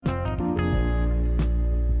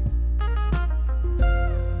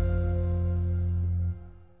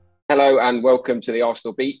Hello and welcome to the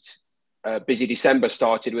Arsenal Beat. Busy December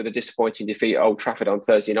started with a disappointing defeat at Old Trafford on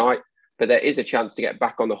Thursday night, but there is a chance to get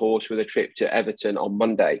back on the horse with a trip to Everton on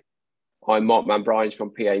Monday. I'm Mark Manbryans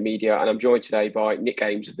from PA Media, and I'm joined today by Nick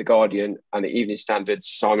Ames of The Guardian and the Evening Standard's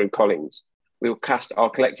Simon Collings. We will cast our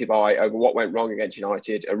collective eye over what went wrong against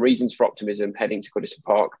United and reasons for optimism heading to Goodison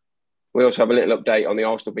Park. We also have a little update on the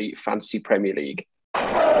Arsenal Beat Fantasy Premier League.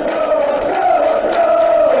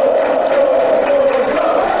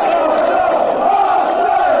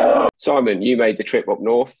 Simon, you made the trip up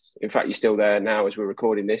north. In fact, you're still there now as we're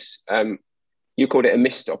recording this. You called it a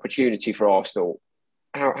missed opportunity for Arsenal.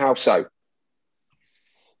 How so?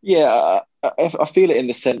 Yeah, I feel it in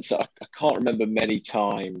the sense that I can't remember many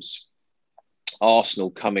times Arsenal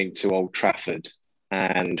coming to Old Trafford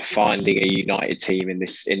and finding a United team in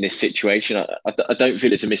this situation. I don't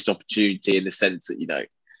feel it's a missed opportunity in the sense that,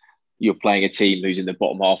 you're playing a team who's in the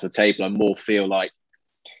bottom half of the table. I more feel like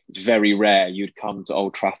it's very rare you'd come to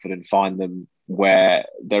Old Trafford and find them where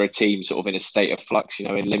they're a team sort of in a state of flux,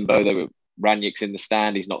 in limbo. They were Ranić's in the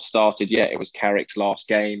stand. He's not started yet. It was Carrick's last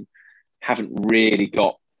game. Haven't really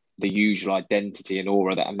got the usual identity and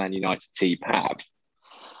aura that a Man United team have.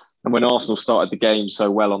 And when Arsenal started the game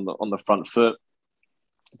so well on the front foot,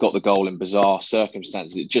 got the goal in bizarre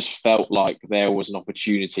circumstances, it just felt like there was an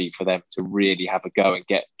opportunity for them to really have a go and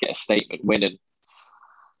get a statement win. And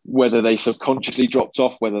whether they subconsciously dropped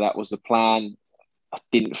off, whether that was the plan, I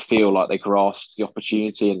didn't feel like they grasped the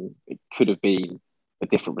opportunity, and it could have been a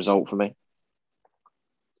different result for me.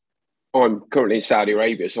 I'm currently in Saudi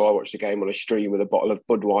Arabia, so I watched the game on a stream with a bottle of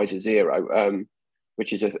Budweiser Zero,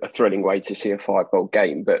 which is a thrilling way to see a 5-goal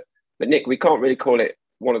game. But Nick, we can't really call it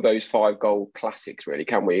one of those 5-goal classics, really,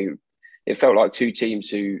 can we? It felt like two teams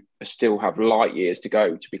who still have light years to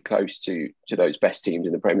go to be close to those best teams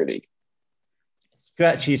in the Premier League.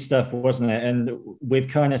 Scratchy stuff, wasn't it? And we've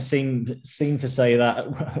kind of seemed to say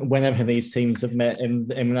that whenever these teams have met in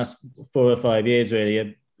the last 4 or 5 years,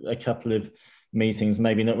 really, a couple of meetings,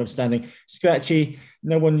 maybe notwithstanding. Scratchy,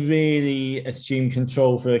 no one really assumed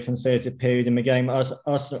control for a concerted period in the game.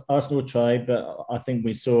 Arsenal tried, but I think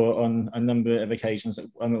we saw on a number of occasions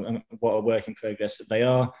what a work in progress that they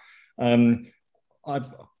are.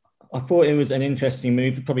 I thought it was an interesting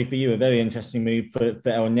move, probably for you, a very interesting move for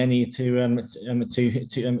El Neni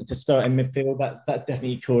to start in midfield. That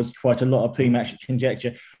definitely caused quite a lot of pre-match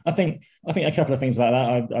conjecture. I think a couple of things about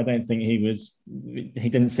that. I don't think he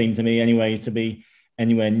didn't seem to me anyway to be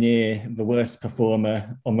anywhere near the worst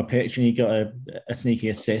performer on the pitch, and he got a sneaky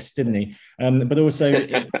assist, didn't he? But also,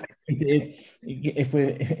 if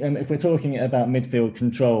we're talking about midfield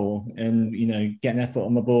control and getting their foot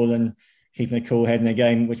on the ball and keeping a cool head in a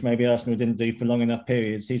game, which maybe Arsenal didn't do for long enough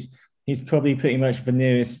periods, he's probably pretty much the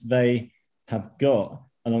nearest they have got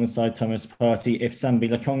alongside Thomas Partey if Sambi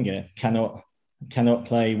Lokonga cannot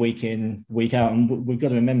play week in, week out. And we've got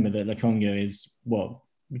to remember that Lokonga is,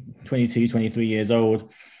 22, 23 years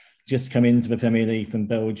old, just come into the Premier League from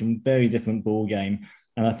Belgium, very different ball game.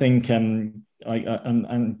 And I think, and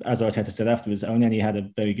as Arteta said afterwards, Elneny had a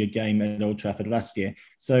very good game at Old Trafford last year.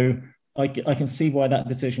 So I can see why that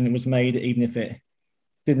decision was made, even if it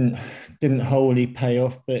didn't wholly pay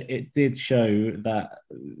off, but it did show that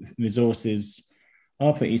resources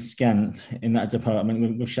are pretty scant in that department,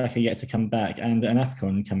 with Xhaka yet to come back and an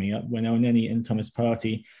AFCON coming up when Elneny and Thomas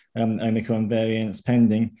Partey, Omicron variants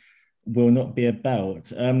pending, will not be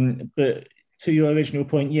about. But to your original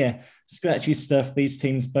point, scratchy stuff. These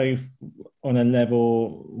teams both on a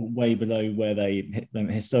level way below where they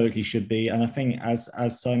historically should be. And I think, as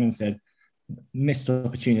Simon said, missed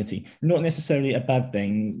opportunity. Not necessarily a bad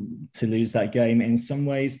thing to lose that game in some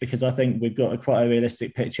ways, because I think we've got quite a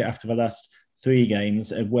realistic picture after the last 3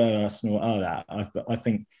 games of where Arsenal are at. I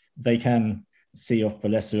think they can see off the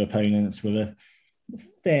lesser opponents with a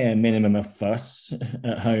fair minimum of fuss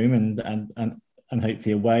at home and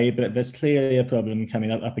hopefully away, but there's clearly a problem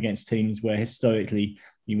coming up against teams where historically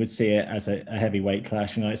you would see it as a heavyweight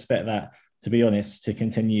clash, and I expect that, to be honest, to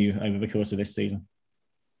continue over the course of this season.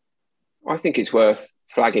 I think it's worth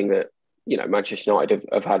flagging that Manchester United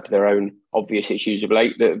have had their own obvious issues of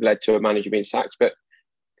late that have led to a manager being sacked, but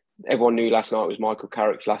everyone knew last night was Michael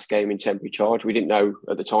Carrick's last game in temporary charge. We didn't know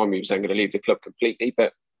at the time he was then going to leave the club completely,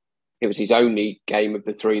 but it was his only game of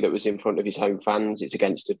the 3 that was in front of his home fans. It's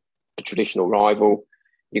against a traditional rival.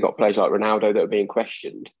 You got players like Ronaldo that are being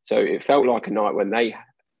questioned. So it felt like a night when they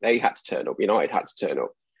had to turn up, United had to turn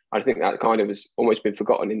up. I think that kind of has almost been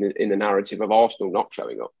forgotten in the narrative of Arsenal not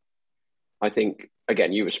showing up. I think,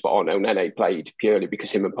 again, you were spot on. Elneny played purely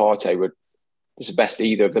because him and Partey were the best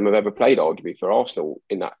either of them have ever played, arguably, for Arsenal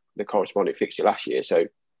in the corresponding fixture last year. So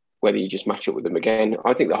whether you just match up with them again.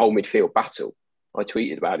 I think the whole midfield battle, I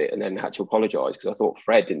tweeted about it and then had to apologise because I thought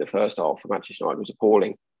Fred in the first half for Manchester United was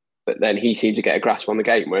appalling. But then he seemed to get a grasp on the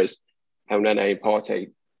game, whereas El Nene and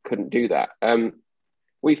Partey couldn't do that.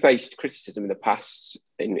 We faced criticism in the past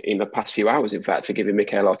few hours, in fact, for giving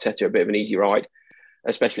Mikel Arteta a bit of an easy ride,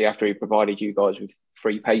 especially after he provided you guys with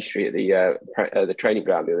free pastry at the training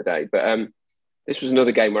ground the other day. But this was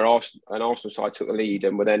another game where an Arsenal side took the lead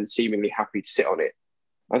and were then seemingly happy to sit on it.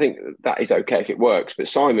 I think that is okay if it works, but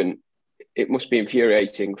Simon, it must be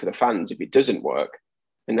infuriating for the fans if it doesn't work.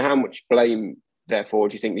 And how much blame, therefore,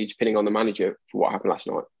 do you think needs pinning on the manager for what happened last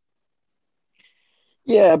night?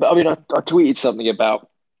 Yeah, but I mean, I tweeted something about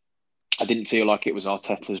I didn't feel like it was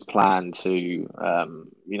Arteta's plan to,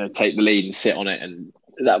 take the lead and sit on it. And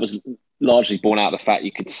that was largely born out of the fact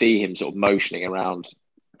you could see him sort of motioning around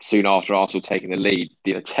soon after Arsenal taking the lead,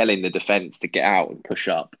 telling the defence to get out and push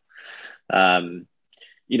up. So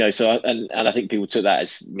I think people took that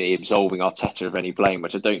as me absolving Arteta of any blame,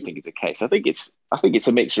 which I don't think is the case. I think it's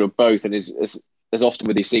a mixture of both, and as often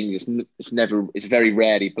with these things, it's very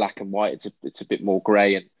rarely black and white. It's a bit more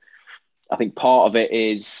grey, and I think part of it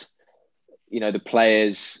is, the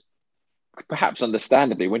players, perhaps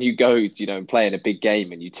understandably, when you go, and play in a big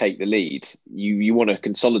game and you take the lead, you want to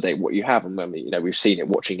consolidate what you have, and we've seen it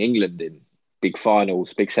watching England in big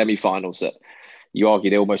finals, big semi-finals that. You argue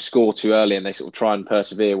they almost score too early and they sort of try and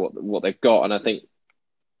persevere what they've got. And I think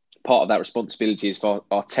part of that responsibility is for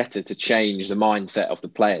Arteta to change the mindset of the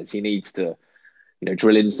players. He needs to,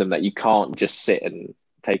 drill into them that you can't just sit and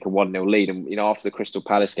take a 1-0 lead. And, after the Crystal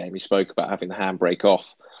Palace game, he spoke about having the handbrake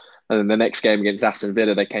off. And then the next game against Aston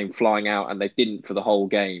Villa, they came flying out and they didn't for the whole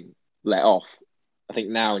game let off. I think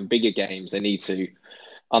now in bigger games, they need to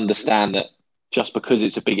understand that just because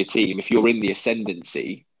it's a bigger team, if you're in the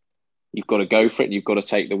ascendancy, you've got to go for it and you've got to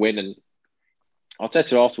take the win. And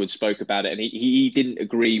Arteta afterwards spoke about it and he didn't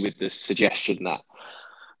agree with the suggestion that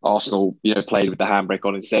Arsenal, played with the handbrake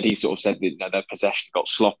on. Instead, he sort of said that their possession got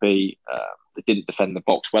sloppy. They didn't defend the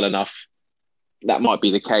box well enough. That might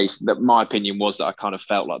be the case. That my opinion was that I kind of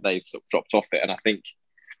felt like they sort of dropped off it. And I think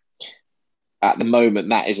at the moment,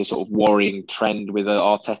 that is a sort of worrying trend with the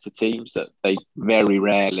Arteta teams, that they very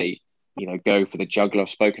rarely go for the juggler.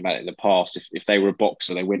 I've spoken about it in the past. If they were a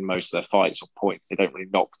boxer, they win most of their fights or points. They don't really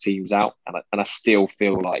knock teams out. And I still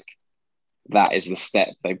feel like that is the step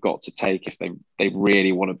they've got to take if they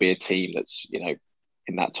really want to be a team that's,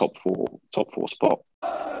 in that top four spot.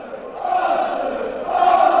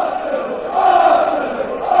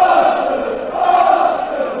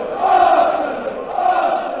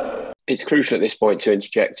 It's crucial at this point to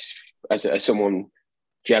interject as someone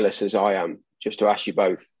jealous as I am, just to ask you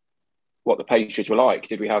both what the pastries were like.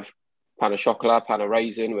 Did we have pan au chocolat, pan au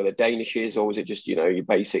raisin, were there Danishes, or was it just, your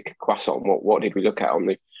basic croissant? What did we look at on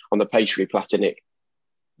the pastry platter, Nick?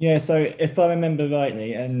 Yeah, so if I remember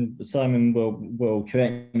rightly, and Simon will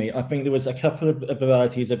correct me, I think there was a couple of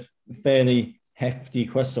varieties of fairly hefty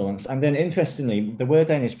croissants. And then interestingly, there were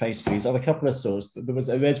Danish pastries of a couple of sorts. There was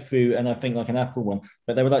a red fruit and I think like an apple one,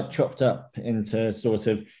 but they were like chopped up into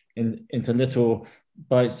into little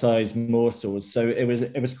bite-sized morsels. So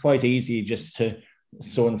it was quite easy just to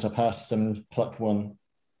saunter past and pluck one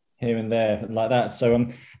here and there like that. So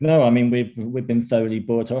no, I mean we've been thoroughly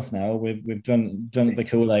bought off now. We've drunk the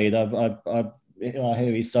Kool-Aid. I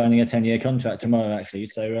hear he's signing a 10-year contract tomorrow actually.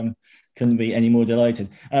 So couldn't be any more delighted.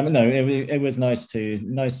 No, it was nice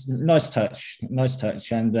touch,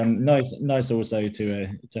 and nice also to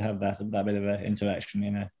have that bit of an interaction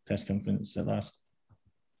in a press conference at last.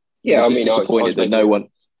 Yeah, I was disappointed that no one.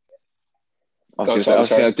 I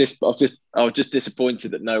was just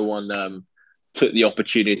disappointed that no one took the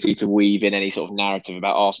opportunity to weave in any sort of narrative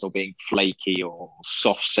about Arsenal being flaky or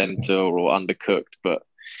soft centre or undercooked. But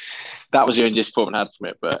that was the only disappointment I had from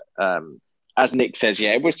it. But as Nick says,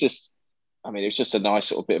 yeah, it was just a nice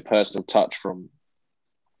sort of bit of personal touch from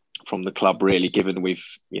the club, really, given we've,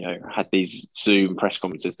 had these Zoom press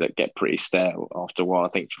conferences that get pretty stale after a while. I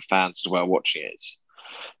think for fans as well watching it,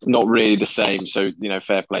 it's not really the same. So,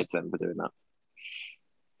 fair play to them for doing that.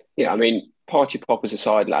 Yeah, I mean, party poppers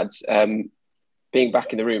aside, lads, being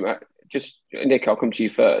back in the room, Nick, I'll come to you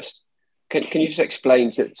first. Can you just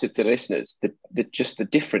explain to the listeners the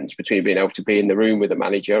difference between being able to be in the room with a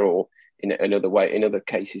manager, or in other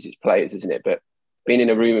cases it's players, isn't it? But being in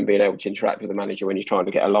a room and being able to interact with the manager when you're trying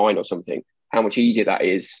to get a line or something, how much easier that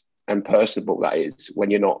is and personable that is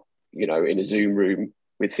when you're not, in a Zoom room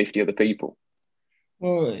with 50 other people.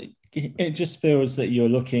 Well, it just feels that you're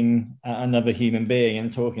looking at another human being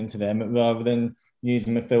and talking to them rather than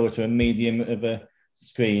using a filter, a medium of a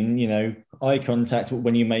screen, eye contact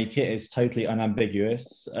when you make it is totally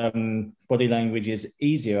unambiguous. Body language is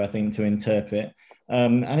easier, I think, to interpret.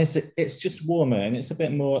 And it's just warmer, and it's a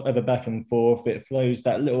bit more of a back and forth. It flows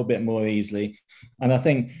that little bit more easily. And I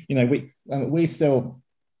think, we still,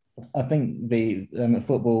 I think the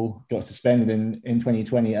football got suspended in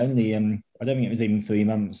 2020 only, I don't think it was even 3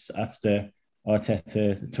 months after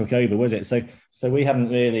Arteta took over, was it? So we haven't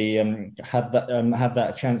really had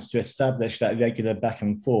that chance to establish that regular back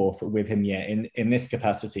and forth with him yet in this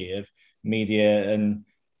capacity of media and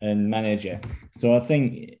manager. So I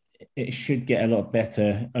think it should get a lot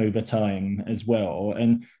better over time as well,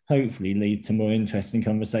 and hopefully lead to more interesting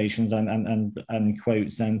conversations and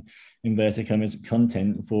quotes and inverted commas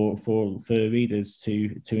content for readers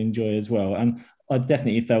to enjoy as well. And I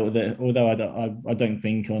definitely felt that, although I don't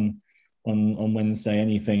think on Wednesday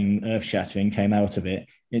anything earth-shattering came out of it,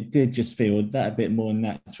 it did just feel that a bit more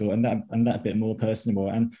natural and that bit more personable.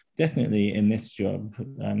 And definitely in this job,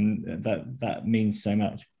 that means so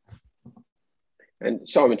much. And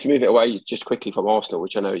Simon, to move it away just quickly from Arsenal,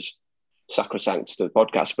 which I know is sacrosanct to the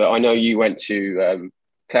podcast, but I know you went to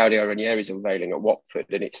Claudio Ranieri's unveiling at Watford,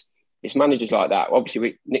 and it's managers like that.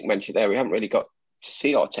 Obviously, Nick mentioned there, we haven't really got to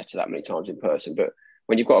see Arteta that many times in person, but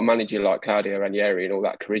when you've got a manager like Claudio Ranieri and all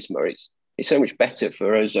that charisma, it's so much better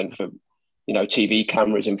for us and for TV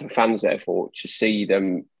cameras and for fans, therefore, to see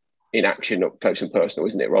them in action up close and personal,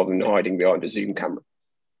 isn't it, rather than hiding behind a Zoom camera?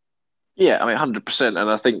 Yeah, I mean, 100%.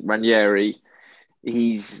 And I think Ranieri,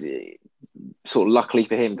 he's sort of, luckily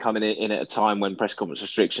for him, coming in at a time when press conference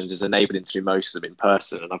restrictions has enabled him to do most of them in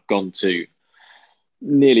person. And I've gone to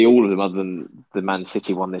nearly all of them other than the Man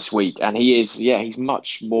City one this week. And he's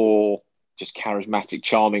much more just charismatic,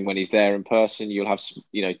 charming when he's there in person. You'll have,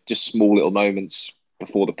 just small little moments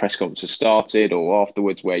before the press conference has started or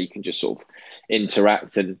afterwards where you can just sort of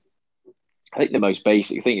interact. And I think the most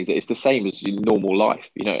basic thing is that it's the same as your normal life.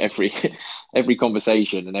 Every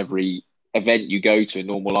conversation and every event you go to in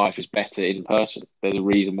normal life is better in person. There's a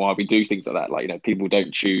reason why we do things like that. Like, people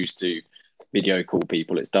don't choose to video call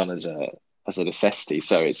people. It's done as a necessity.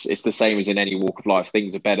 So it's the same as in any walk of life.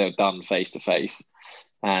 Things are better done face to face.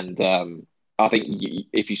 And I think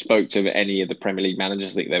if you spoke to any of the Premier League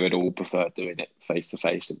managers, I think they would all prefer doing it face to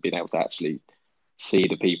face and being able to actually see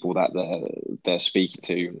the people that they're speaking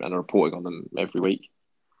to and are reporting on them every week.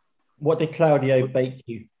 What did Claudio bake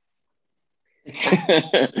you?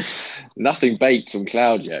 Nothing baked from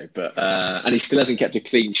Claudio, but and he still hasn't kept a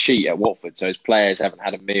clean sheet at Watford, so his players haven't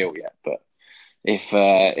had a meal yet. But if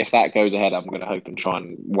that goes ahead, I'm going to hope and try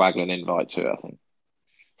and waggle an invite to it, I think.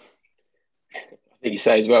 I think you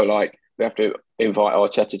say as well, like, we have to invite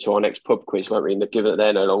Arteta to our next pub quiz, won't we? And given that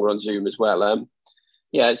they're no longer on Zoom as well.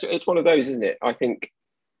 It's one of those, isn't it? I think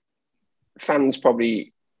fans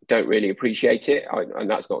probably don't really appreciate it, and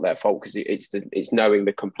that's not their fault, because it's knowing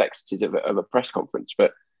the complexities of a press conference.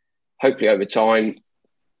 But hopefully over time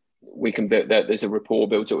we can build that. There's a rapport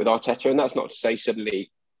built up with Arteta, and that's not to say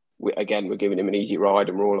suddenly we're giving him an easy ride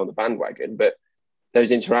and we're all on the bandwagon. But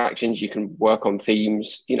those interactions, you can work on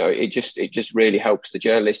themes. It just really helps the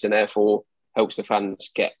journalists, and therefore helps the fans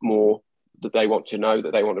get more that they want to know,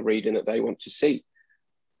 that they want to read, and that they want to see.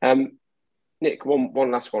 Nick,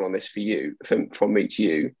 one last one on this for you, from me to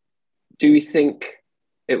you. Do you think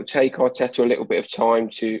it will take Arteta a little bit of time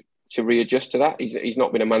to readjust to that? He's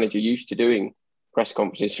not been a manager used to doing press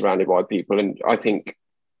conferences surrounded by people, and I think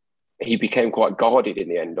he became quite guarded in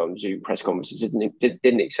the end on Zoom press conferences,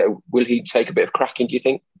 didn't he? So will he take a bit of cracking, do you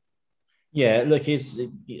think? Yeah, look, he's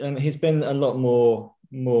been a lot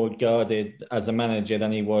more guarded as a manager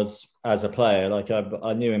than he was as a player. Like,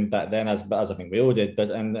 I knew him back then, as I think we all did, but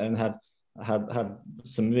and had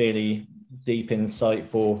some really deep,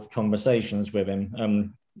 insightful conversations with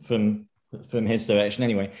him from his direction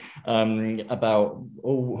anyway, about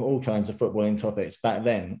all kinds of footballing topics back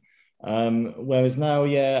then. Whereas now,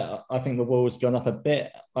 I think the wall's gone up a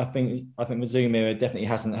bit. I think the Zoom era definitely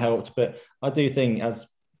hasn't helped, but I do think,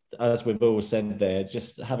 as we've all said there,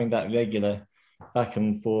 just having that regular back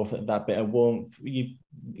and forth, that bit of warmth, you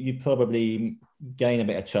probably gain a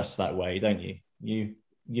bit of trust that way, don't you?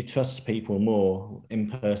 You trust people more in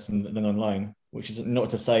person than online, which is not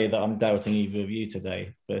to say that I'm doubting either of you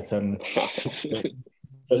today, but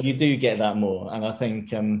but you do get that more, and I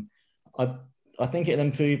think I think it'll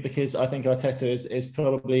improve, because I think Arteta is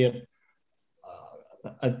probably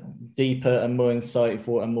a deeper and more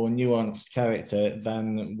insightful and more nuanced character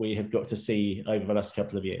than we have got to see over the last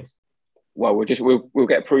couple of years. Well, we'll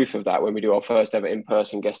get proof of that when we do our first ever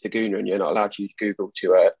in-person Guess the Gooner, and you're not allowed to use Google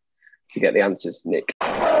to get the answers, Nick.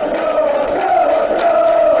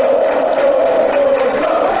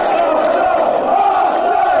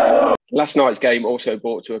 Last night's game also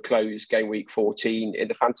brought to a close game week 14 in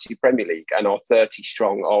the Fantasy Premier League, and our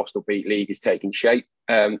 30-strong Arsenal beat league is taking shape.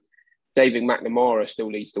 David McNamara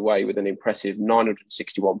still leads the way with an impressive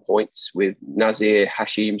 961 points, with Nazir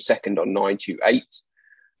Hashim second on 928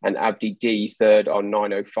 and Abdi D third on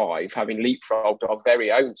 905, having leapfrogged our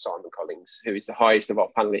very own Simon Collings, who is the highest of our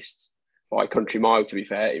panellists by a country mile, to be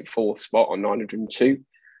fair, in fourth spot on 902,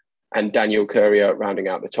 and Daniel Courier rounding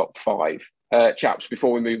out the top five. Chaps,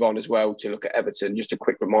 before we move on as well to look at Everton, just a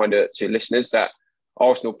quick reminder to listeners that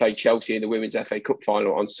Arsenal played Chelsea in the Women's FA Cup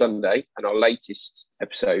final on Sunday, and our latest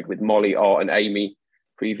episode with Molly, Art and Amy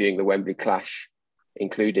previewing the Wembley clash,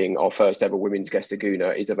 including our first ever women's guest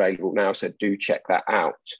Aguna, is available now, so do check that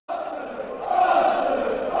out.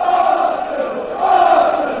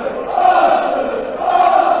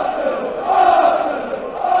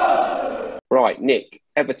 Right, Nick,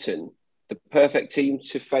 Everton, the perfect team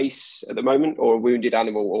to face at the moment, or a wounded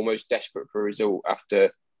animal almost desperate for a result after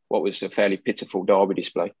what was a fairly pitiful derby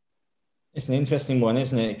display? It's an interesting one,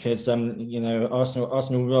 isn't it? Because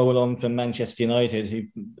Arsenal roll on from Manchester United, who've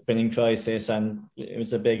been in crisis, and it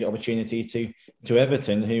was a big opportunity to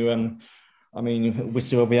Everton, who we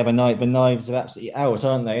saw the other night. The knives are absolutely out,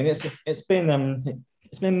 aren't they? And it's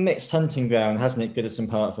been mixed hunting ground, hasn't it? Goodison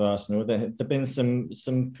Park for Arsenal. There've been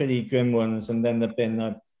some pretty grim ones, and then there've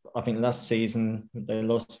been I think last season they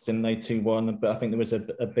lost, didn't they, 2-1, but I think there was a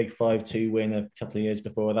big 5-2 win a couple of years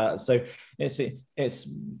before that. So it's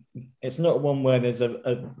not one where there's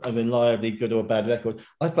a reliably good or bad record.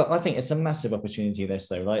 I think it's a massive opportunity this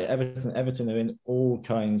though. Like Everton are in all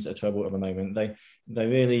kinds of trouble at the moment. They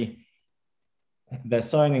really, their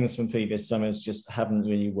signings from previous summers just haven't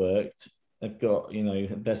really worked. They've got,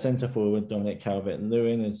 their centre forward Dominic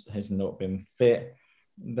Calvert-Lewin has not been fit.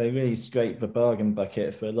 They really scraped the bargain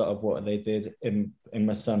bucket for a lot of what they did in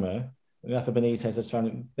the summer. Rafa Benitez has found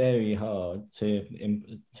it very hard to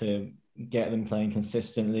get them playing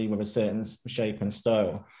consistently with a certain shape and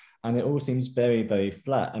style. And it all seems very, very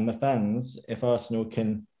flat. And the fans, if Arsenal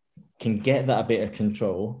can get that a bit of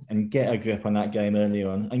control and get a grip on that game early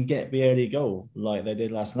on and get the early goal like they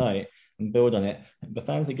did last night and build on it, the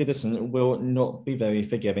fans at Goodison will not be very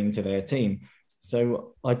forgiving to their team.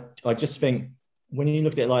 So I just think, when you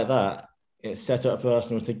look at it like that, it's set up for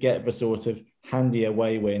Arsenal to get the sort of handy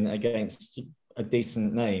away win against a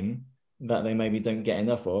decent name that they maybe don't get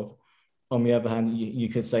enough of. On the other hand, you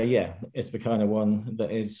could say, yeah, it's the kind of one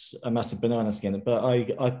that is a massive banana skin. But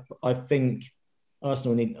I think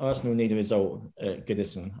Arsenal need a result at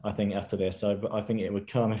Goodison. I think after this, I think it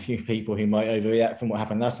would calm a few people who might overreact from what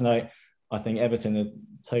happened last night. I think Everton are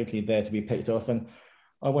totally there to be picked off, and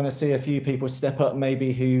I want to see a few people step up,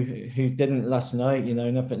 maybe who didn't last night.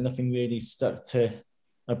 Nothing really stuck to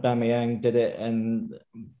Aubameyang did it, and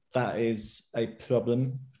that is a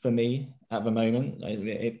problem for me at the moment.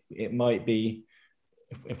 It might be,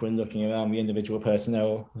 if we're looking around the individual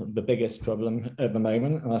personnel, the biggest problem at the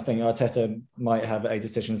moment. And I think Arteta might have a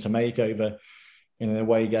decision to make over, in an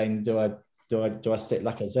away game, do I stick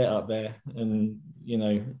Lacazette up there and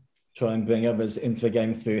try and bring others into the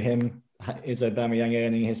game through him? Is Aubameyang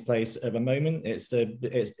earning his place at the moment? It's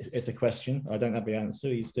a question. I don't have the answer.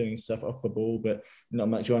 He's doing stuff off the ball, but not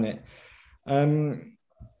much on it.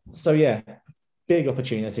 So yeah, big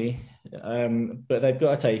opportunity, but they've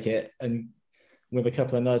got to take it, and with a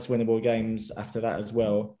couple of nice winnable games after that as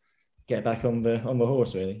well, get back on the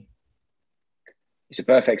horse really. It's a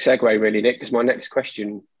perfect segue, really, Nick, because my next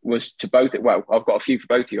question was to both. Well, I've got a few for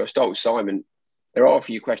both of you. I'll start with Simon. There are a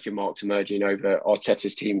few question marks emerging over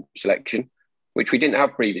Arteta's team selection, which we didn't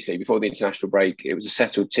have previously. Before the international break, it was a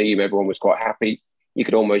settled team. Everyone was quite happy. We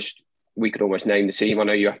could almost name the team. I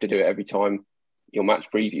know you have to do it every time your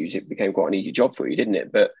match previews. It became quite an easy job for you, didn't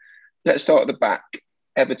it? But let's start at the back.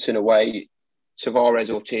 Everton away,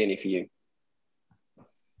 Tavares or Tierney for you?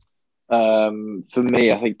 For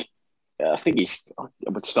me, I think I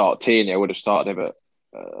would start Tierney. I would have started him at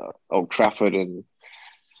Old Trafford, and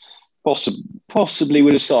possibly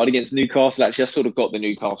would have started against Newcastle. Actually, I sort of got the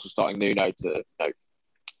Newcastle starting Nuno to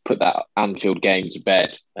put that Anfield game to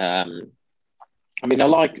bed. I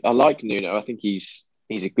like Nuno. I think he's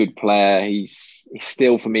a good player. He's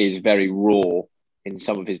still, for me, is very raw in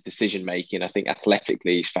some of his decision making. I think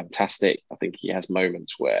athletically he's fantastic. I think he has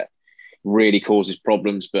moments where really causes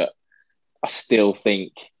problems, but I still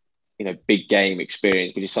think big game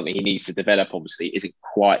experience, which is something he needs to develop, obviously isn't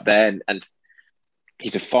quite there. And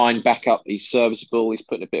he's a fine backup. He's serviceable. He's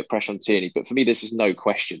putting a bit of pressure on Tierney. But for me, this is no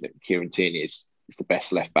question that Kieran Tierney is the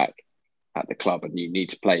best left back at the club, and you need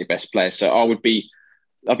to play your best player. So I'd be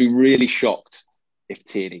really shocked if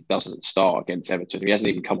Tierney doesn't start against Everton. He hasn't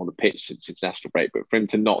even come on the pitch since international break. But for him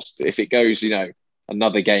to not, if it goes,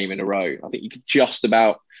 another game in a row, I think you could just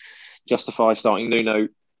about justify starting Nuno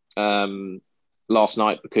last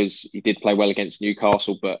night because he did play well against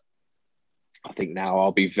Newcastle. But I think now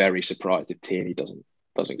I'll be very surprised if Tierney doesn't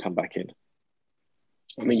come back in.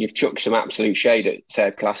 I mean, you've chucked some absolute shade at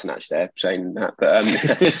Sead Kolasinac there, saying that.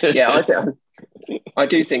 But yeah, I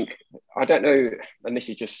do think, I don't know, and this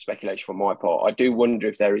is just speculation from my part, I do wonder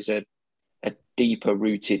if there is a deeper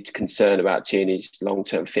rooted concern about Tierney's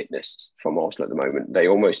long-term fitness from Arsenal at the moment.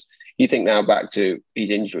 You think now back to his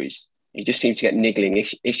injuries, he just seems to get niggling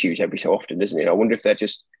issues every so often, doesn't he? I wonder if they're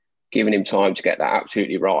just giving him time to get that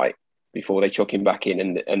absolutely right before they chuck him back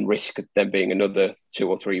in and risk them being another 2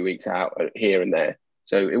 or 3 weeks out here and there.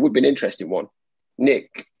 So it would be an interesting one.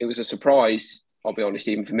 Nick, it was a surprise, I'll be honest,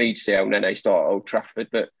 even for me to see El Nene start at Old Trafford,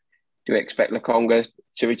 but do you expect Lokonga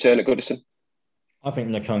to return at Goodison? I think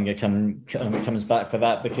Lokonga comes back for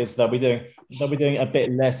that because they'll be doing a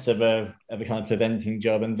bit less of a kind of preventing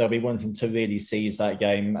job, and they'll be wanting to really seize that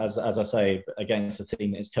game, as I say, against a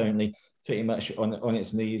team that's currently pretty much on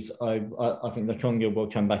its knees. I think Lokonga will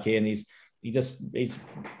come back in. He's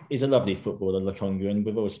a lovely footballer, Lokonga, and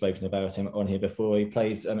we've all spoken about him on here before. He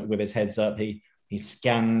plays with his heads up. He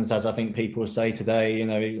scans, as I think people say today.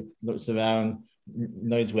 He looks around,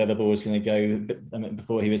 knows where the ball is going to go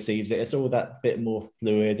before he receives it. It's all that bit more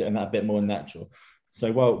fluid and that bit more natural.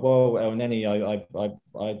 So while El Neni,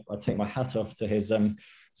 I take my hat off to his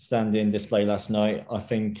stand-in display last night. I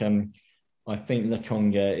think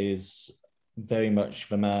Lokonga is very much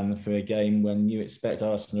the man for a game when you expect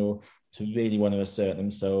Arsenal to really want to assert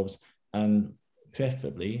themselves and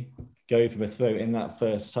preferably go for the throat in that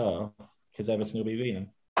first half because Everton will be reeling.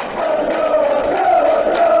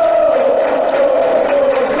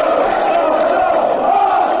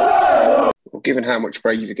 Well, given how much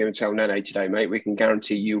praise you've given to El Nene today, mate, we can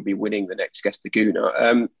guarantee you'll be winning the next Guess the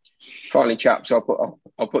Gooner. Finally, chaps, I'll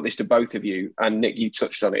put this to both of you, and Nick, you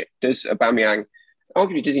touched on it. Does Aubameyang,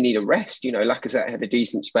 arguably, does he need a rest? Lacazette had a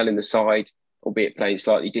decent spell in the side, albeit playing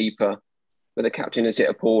slightly deeper. But the captain has hit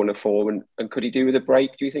a paw and a form, and could he do with a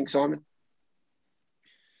break, do you think, Simon?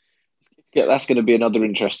 Yeah, that's going to be another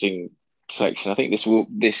interesting selection. I think this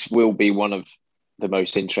will be one of the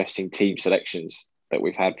most interesting team selections that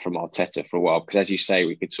we've had from Arteta for a while, because as you say,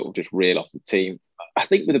 we could sort of just reel off the team. I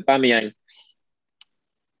think with Aubameyang,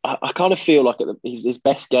 I kind of feel like his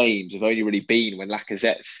best games have only really been when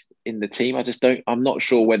Lacazette's in the team. I'm not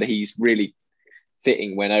sure whether he's really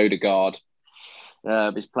fitting when Odegaard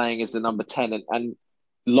is playing as the number 10 and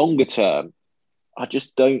longer term, I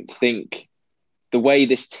just don't think the way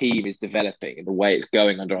this team is developing and the way it's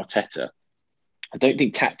going under Arteta, I don't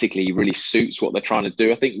think tactically really suits what they're trying to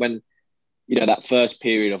do. I think when, that first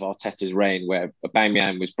period of Arteta's reign where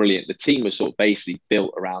Aubameyang was brilliant, the team was sort of basically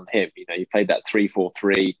built around him. You played that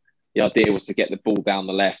 3-4-3. The idea was to get the ball down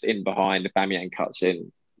the left, in behind, Aubameyang cuts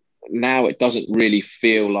in. Now it doesn't really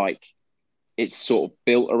feel like it's sort of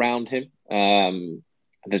built around him.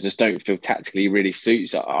 They just don't feel tactically really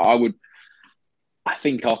suits. I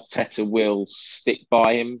think Arteta will stick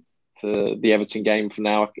by him for the Everton game for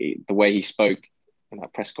now. The way he spoke in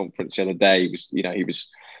that press conference the other day he was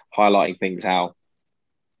highlighting things, how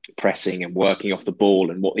pressing and working off the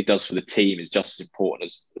ball and what he does for the team is just as important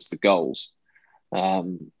as the goals.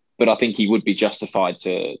 But I think he would be justified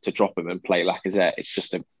to drop him and play Lacazette.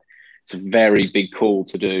 It's a very big call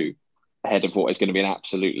to do ahead of what is going to be an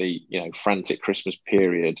absolutely, frantic Christmas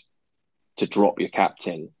period, to drop your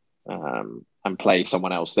captain and play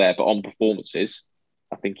someone else there. But on performances,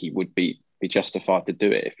 I think he would be justified to do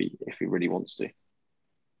it if he really wants to.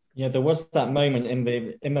 Yeah, there was that moment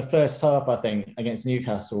in the first half, I think, against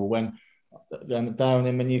Newcastle when down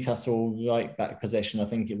in the Newcastle right back position, I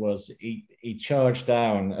think it was, he charged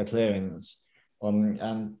down a clearance. And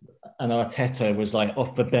Arteta was like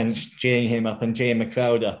off the bench, geeing him up and geeing the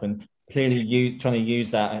crowd up, and clearly trying to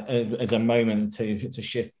use that as a moment to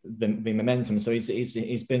shift the momentum. So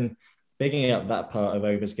he's been bigging up that part of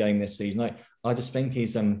Over's game this season. I just think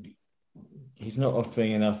he's not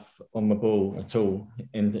offering enough on the ball at all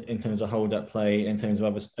in terms of hold up play, in terms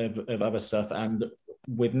of other stuff. And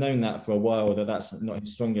we've known that for a while, that's not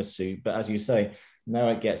his strongest suit. But as you say, now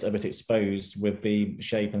it gets a bit exposed with the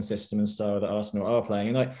shape and system and style that Arsenal are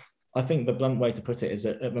playing. And I think the blunt way to put it is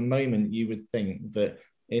that at the moment you would think that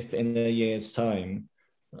if in a year's time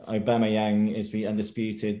Aubameyang is the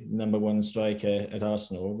undisputed number one striker at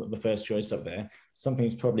Arsenal, the first choice up there,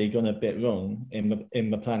 something's probably gone a bit wrong in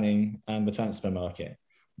the planning and the transfer market,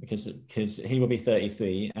 because he will be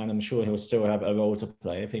 33 and I'm sure he'll still have a role to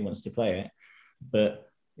play if he wants to play it. But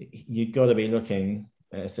you've got to be looking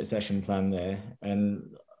at a succession plan there, and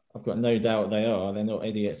I've got no doubt they are. They're not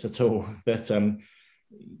idiots at all. But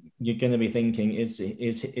you're going to be thinking, is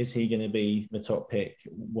he going to be the top pick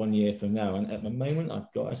 1 year from now? And at the moment,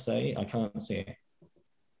 I've got to say, I can't see it.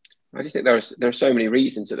 I just think there are so many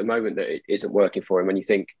reasons at the moment that it isn't working for him. When you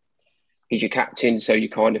think he's your captain, so you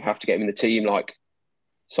kind of have to get him in the team, like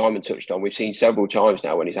Simon touched on. We've seen several times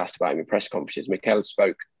now when he's asked about him in press conferences, Mikel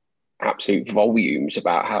spoke absolute volumes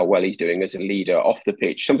about how well he's doing as a leader off the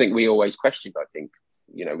pitch, something we always questioned, I think.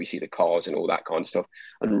 You know, we see the cars and all that kind of stuff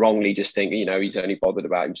and wrongly just think, you know, he's only bothered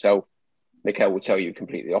about himself. Mikel will tell you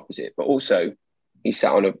completely opposite. But also, he's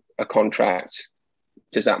sat on a contract.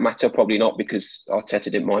 Does that matter? Probably not, because Arteta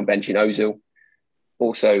didn't mind benching Ozil.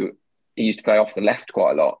 Also, he used to play off the left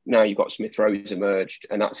quite a lot. Now you've got Smith Rowe's emerged,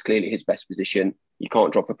 and that's clearly his best position. You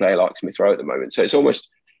can't drop a player like Smith Rowe at the moment. So it's almost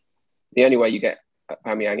the only way you get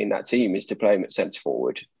Aubameyang in that team is to play him at centre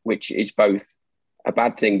forward, which is both a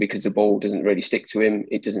bad thing because the ball doesn't really stick to him.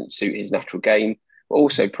 It doesn't suit his natural game. But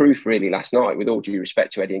also proof really last night, with all due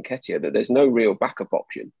respect to Eddie Nketiah, that there's no real backup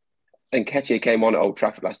option. And Nketiah came on at Old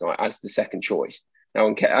Trafford last night as the second choice.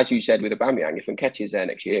 Now, as you said with Aubameyang, if Nketiah's there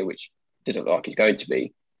next year, which doesn't look like he's going to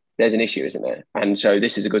be, there's an issue, isn't there? And so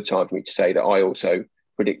this is a good time for me to say that I also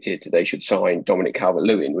predicted they should sign Dominic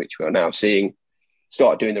Calvert-Lewin, which we're now seeing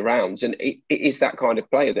start doing the rounds. And it is that kind of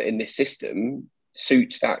player that in this system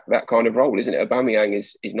suits that kind of role, isn't it? Aubameyang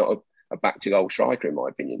is not a back-to-goal striker, in my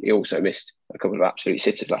opinion. He also missed a couple of absolute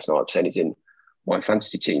sitters last night. I'm saying he's in my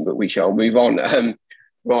fantasy team, but we shall move on.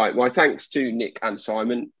 Right, my thanks to Nick and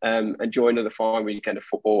Simon. Enjoy another fine weekend of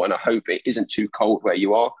football, and I hope it isn't too cold where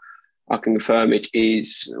you are. I can confirm it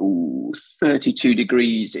is 32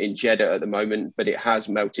 degrees in Jeddah at the moment, but it has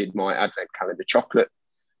melted my advent calendar chocolate.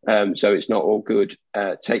 So it's not all good.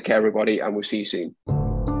 Take care, everybody, and we'll see you soon.